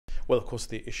Well, of course,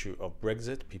 the issue of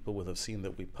Brexit, people will have seen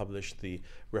that we published the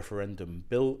referendum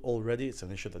bill already. It's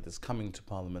an issue that is coming to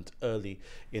Parliament early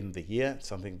in the year,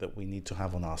 something that we need to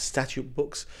have on our statute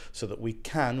books so that we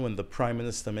can, when the Prime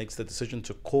Minister makes the decision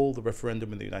to call the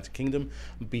referendum in the United Kingdom,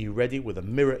 be ready with a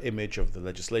mirror image of the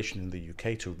legislation in the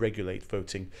UK to regulate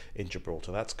voting in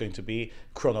Gibraltar. That's going to be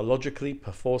chronologically,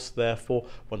 perforce, therefore,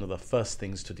 one of the first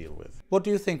things to deal with. What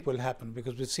do you think will happen?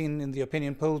 Because we've seen in the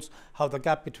opinion polls how the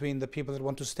gap between the people that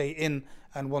want to stay in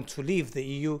and want to leave the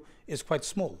EU is quite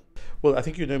small. Well, I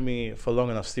think you know me for long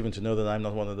enough, Stephen, to know that I'm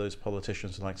not one of those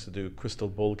politicians who likes to do crystal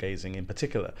ball gazing, in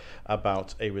particular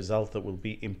about a result that will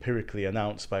be empirically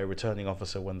announced by a returning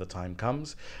officer when the time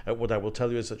comes. What I will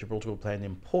tell you is that Gibraltar will play an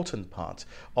important part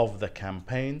of the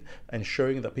campaign,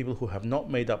 ensuring that people who have not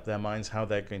made up their minds how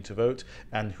they're going to vote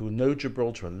and who know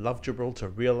Gibraltar and love Gibraltar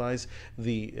realize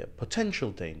the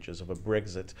potential dangers of a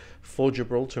Brexit for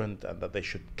Gibraltar, and that they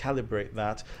should calibrate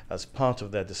that as part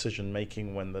of their decision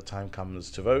making when the time comes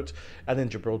to vote. And in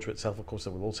Gibraltar itself, of course,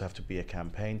 there will also have to be a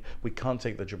campaign. We can't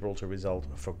take the Gibraltar result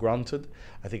for granted.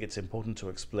 I think it's important to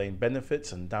explain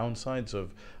benefits and downsides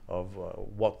of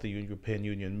what the European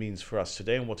Union means for us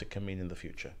today and what it can mean in the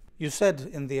future. You said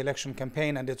in the election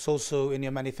campaign, and it's also in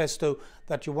your manifesto,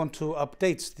 that you want to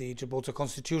update the Gibraltar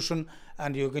Constitution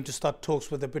and you're going to start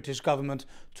talks with the British government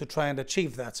to try and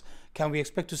achieve that. Can we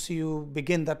expect to see you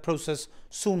begin that process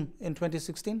soon in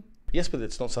 2016? Yes, but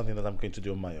it's not something that I'm going to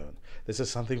do on my own. This is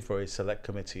something for a select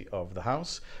committee of the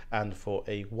House and for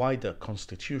a wider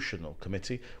constitutional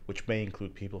committee, which may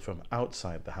include people from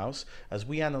outside the House, as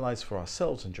we analyse for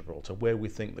ourselves in Gibraltar where we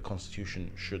think the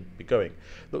Constitution should be going.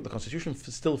 Look, the Constitution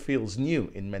still feels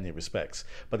new in many respects,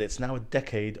 but it's now a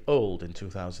decade old in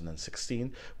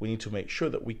 2016. We need to make sure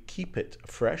that we keep it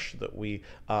fresh, that we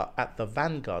are at the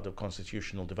vanguard of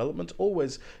constitutional development,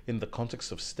 always in the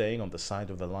context of staying on the side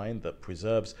of the line that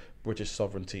preserves British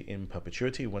sovereignty in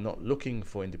perpetuity. We're not looking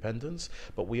for independence,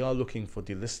 but we are looking for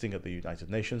delisting at the United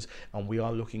Nations, and we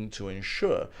are looking to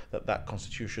ensure that that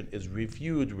constitution is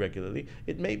reviewed regularly.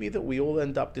 It may be that we all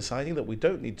end up deciding that we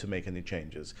don't need to make any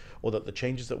changes, or that the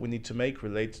changes that we need to make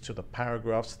relate to the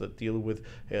paragraphs that deal with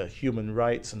human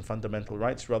rights and fundamental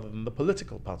rights rather than the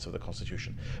political parts of the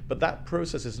constitution. But that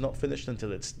process is not finished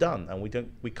until it's done, and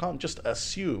we can't just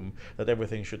assume that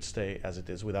everything should stay as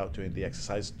it is without doing the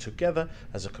exercise together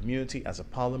as a community, as a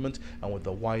parliament, and with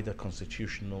the wider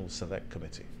constitutional select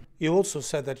committee. You also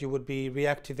said that you would be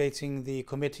reactivating the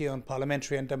Committee on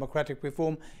Parliamentary and Democratic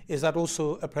Reform. Is that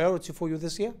also a priority for you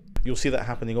this year? You'll see that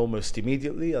happening almost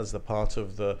immediately as the part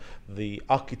of the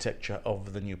architecture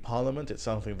of the new parliament. It's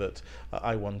something that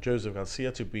I want Joseph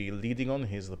Garcia to be leading on.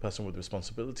 He's the person with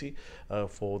responsibility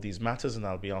for these matters, and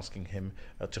I'll be asking him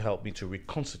to help me to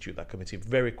reconstitute that committee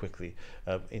very quickly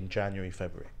in January,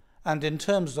 February. And in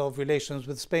terms of relations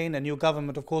with Spain, a new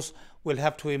government, of course, will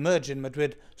have to emerge in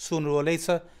Madrid sooner or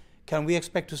later. Can we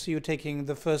expect to see you taking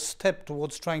the first step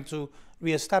towards trying to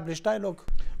re-establish dialogue?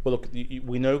 Well, look,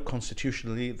 we know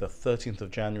constitutionally the 13th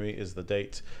of January is the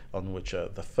date on which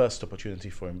the first opportunity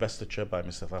for investiture by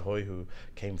Mr Rajoy, who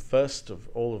came first of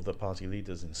all of the party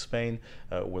leaders in Spain,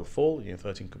 will fall.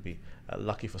 13 could be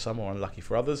lucky for some or unlucky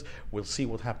for others. We'll see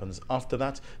what happens after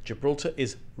that. Gibraltar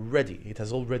is ready. It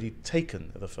has already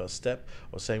taken the first step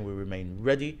of saying we remain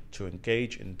ready to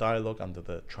engage in dialogue under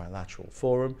the Trilateral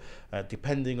Forum,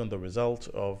 depending on the result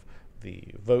of the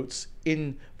votes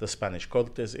in the Spanish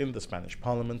Cortes, in the Spanish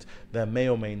Parliament. There may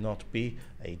or may not be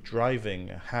a driving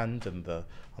hand on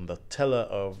the teller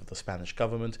of the Spanish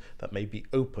government that may be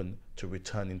open to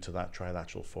returning to that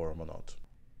Trilateral Forum or not.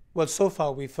 Well, so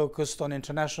far we focused on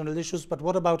international issues, but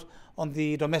what about on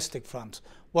the domestic front?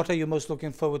 What are you most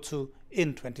looking forward to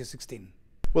in 2016?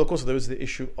 Well, of course, there is the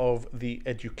issue of the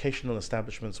educational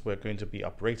establishments we're going to be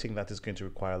operating. That is going to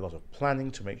require a lot of planning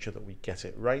to make sure that we get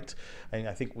it right. And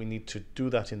I think we need to do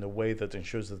that in a way that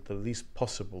ensures that the least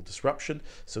possible disruption.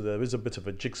 So there is a bit of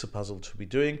a jigsaw puzzle to be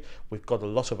doing. We've got a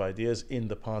lot of ideas in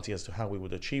the party as to how we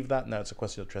would achieve that. Now it's a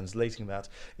question of translating that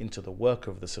into the work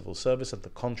of the civil service and the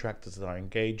contractors that are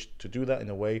engaged to do that in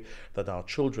a way that our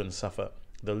children suffer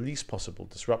the least possible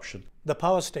disruption. The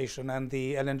power station and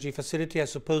the LNG facility, I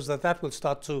suppose that will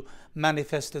start to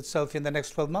manifest itself in the next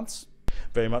 12 months?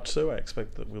 Very much so. I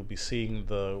expect that we'll be seeing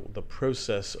the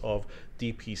process of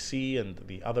DPC and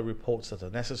the other reports that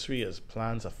are necessary as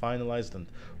plans are finalised and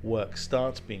work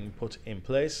starts being put in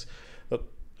place.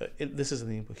 Look, this is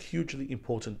a hugely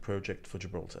important project for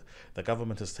Gibraltar. The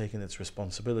government has taken its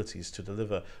responsibilities to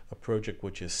deliver a project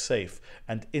which is safe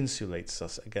and insulates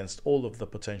us against all of the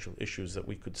potential issues that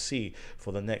we could see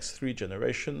for the next 3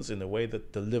 generations in a way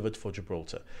that delivered for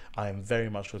Gibraltar. I am very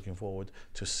much looking forward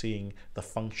to seeing the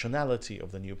functionality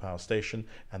of the new power station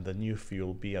and the new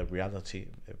fuel be a reality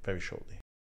very shortly.